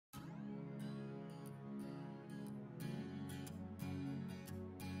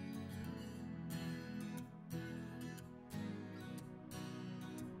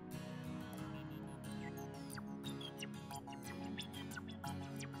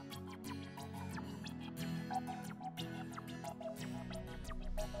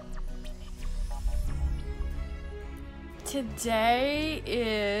Today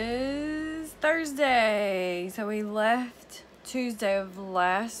is Thursday, so we left Tuesday of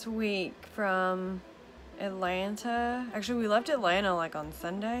last week from Atlanta. Actually, we left Atlanta like on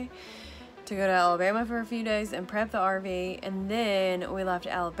Sunday to go to Alabama for a few days and prep the RV, and then we left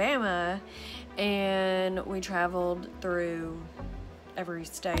Alabama and we traveled through every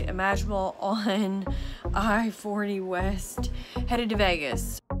state imaginable on I-40 West, headed to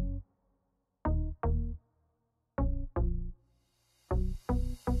Vegas.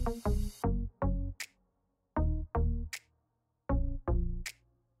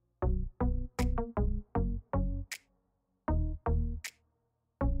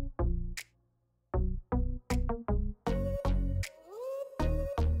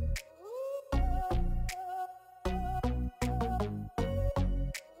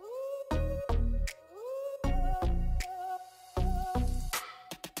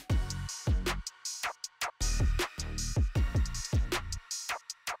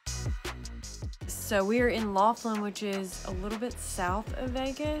 So we are in Laughlin, which is a little bit south of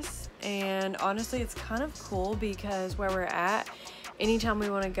Vegas, and honestly it's kind of cool because where we're at, anytime we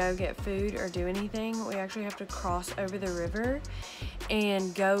want to go get food or do anything, we actually have to cross over the river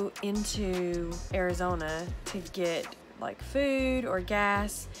and go into Arizona to get like food or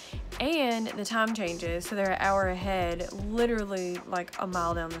gas, and the time changes, so they're an hour ahead, literally like a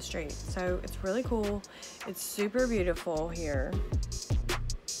mile down the street. So it's really cool. It's super beautiful here.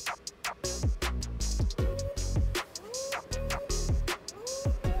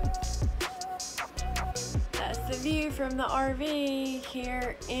 View from the RV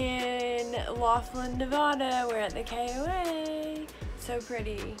here in Laughlin, Nevada. We're at the KOA. So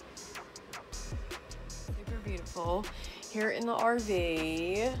pretty. Super beautiful. Here in the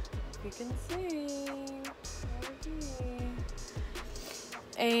RV, you can see RV.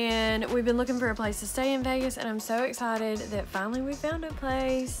 And we've been looking for a place to stay in Vegas, and I'm so excited that finally we found a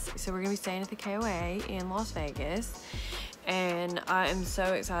place. So we're gonna be staying at the KOA in Las Vegas. And I am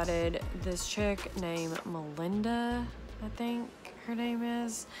so excited. This chick named Melinda, I think her name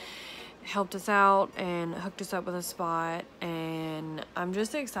is, helped us out and hooked us up with a spot, and I'm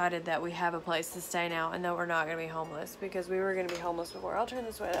just excited that we have a place to stay now and that we're not going to be homeless, because we were going to be homeless before. I'll turn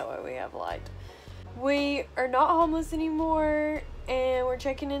this way, that way we have light. We are not homeless anymore, and we're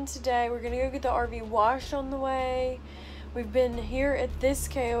checking in today. We're going to go get the RV washed on the way. We've been here at this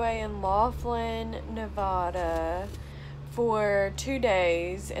KOA in Laughlin, Nevada for 2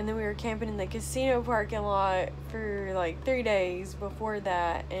 days, and then we were camping in the casino parking lot for like 3 days before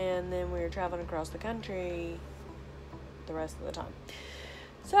that, and then we were traveling across the country the rest of the time.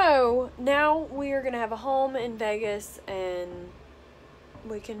 So now we are gonna have a home in Vegas, and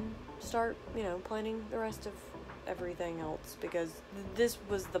we can start, you know, planning the rest of everything else, because this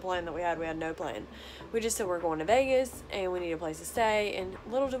was the plan that we had. We had no plan. We just said we're going to Vegas and we need a place to stay, and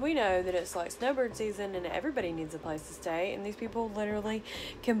little did we know that it's like snowbird season and everybody needs a place to stay, and these people literally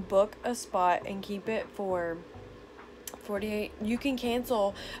can book a spot and keep it for 48. You can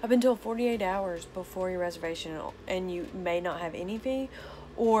cancel up until 48 hours before your reservation, and you may not have any fee,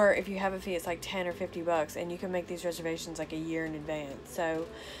 or if you have a fee it's like 10 or 50 bucks, and you can make these reservations like a year in advance. So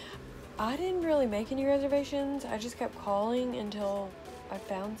I didn't really make any reservations. I just kept calling until I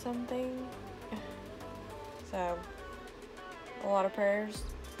found something. So a lot of prayers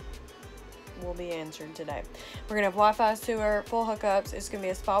will be answered today. We're gonna have Wi-Fi sewer, full hookups. It's gonna be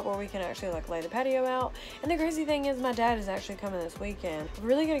a spot where we can actually like lay the patio out. And the crazy thing is my dad is actually coming this weekend. I'm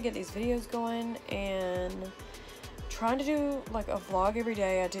really gonna get these videos going and trying to do like a vlog every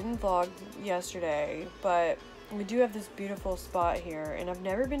day. I didn't vlog yesterday, but we do have this beautiful spot here, and I've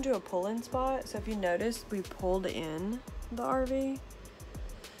never been to a pull-in spot. So if you noticed, we pulled in the RV.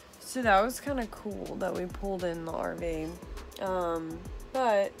 So that was kind of cool that we pulled in the RV.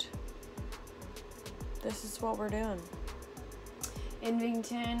 But this is what we're doing.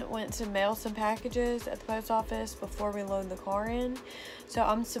 Invington went to mail some packages at the post office before we load the car in. So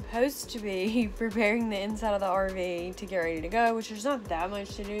I'm supposed to be preparing the inside of the RV to get ready to go, which there's not that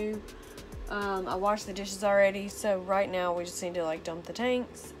much to do. I washed the dishes already, so right now we just need to like dump the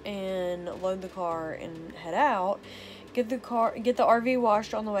tanks and load the car and head out. Get the RV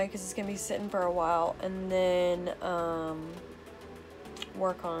washed on the way, because it's gonna be sitting for a while, and then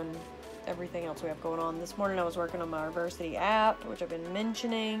work on everything else we have going on. This morning I was working on my RVersity app, which I've been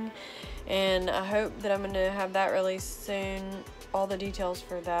mentioning, and I hope that I'm gonna have that released soon. All the details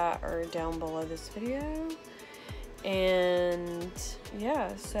for that are down below this video. And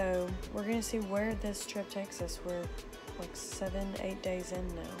yeah, so we're gonna see where this trip takes us. We're like 7-8 days in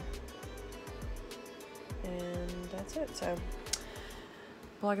now, and that's it. So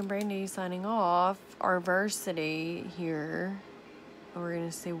Blogging Brandi signing off. RVersity here. We're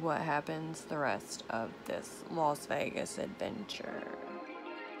gonna see what happens the rest of this Las Vegas adventure.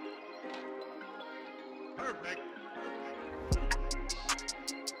 Perfect.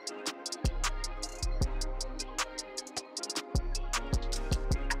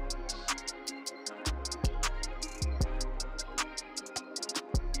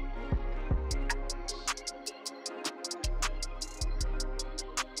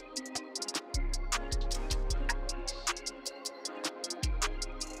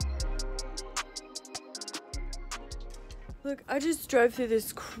 Look, I just drove through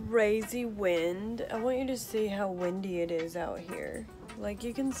this crazy wind. I want you to see how windy it is out here. Like,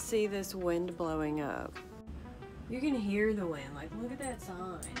 you can see this wind blowing up. You can hear the wind. Like, look at that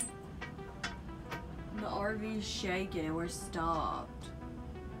sign. The RV's shaking and we're stopped.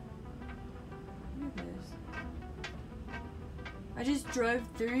 Look at this. I just drove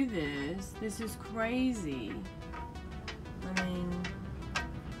through this. This is crazy. I mean...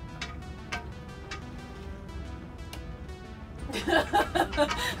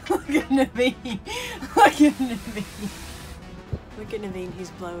 Look at Naveen. Look at Naveen. Look at Naveen, he's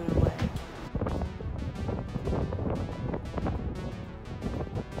blown away.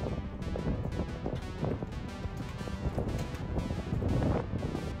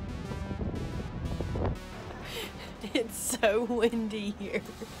 It's so windy here.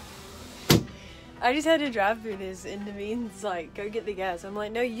 I just had to drive through this and Naveen's like, go get the gas. I'm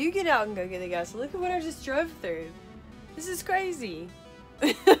like, no, you get out and go get the gas. Look at what I just drove through. This is crazy.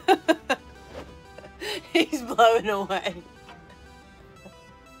 He's blowing away.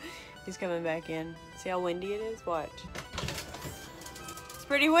 He's coming back in. See how windy it is? Watch. It's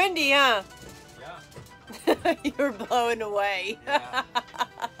pretty windy, huh? Yeah. You're blowing away. Yeah.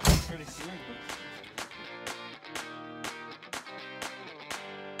 Pretty serious.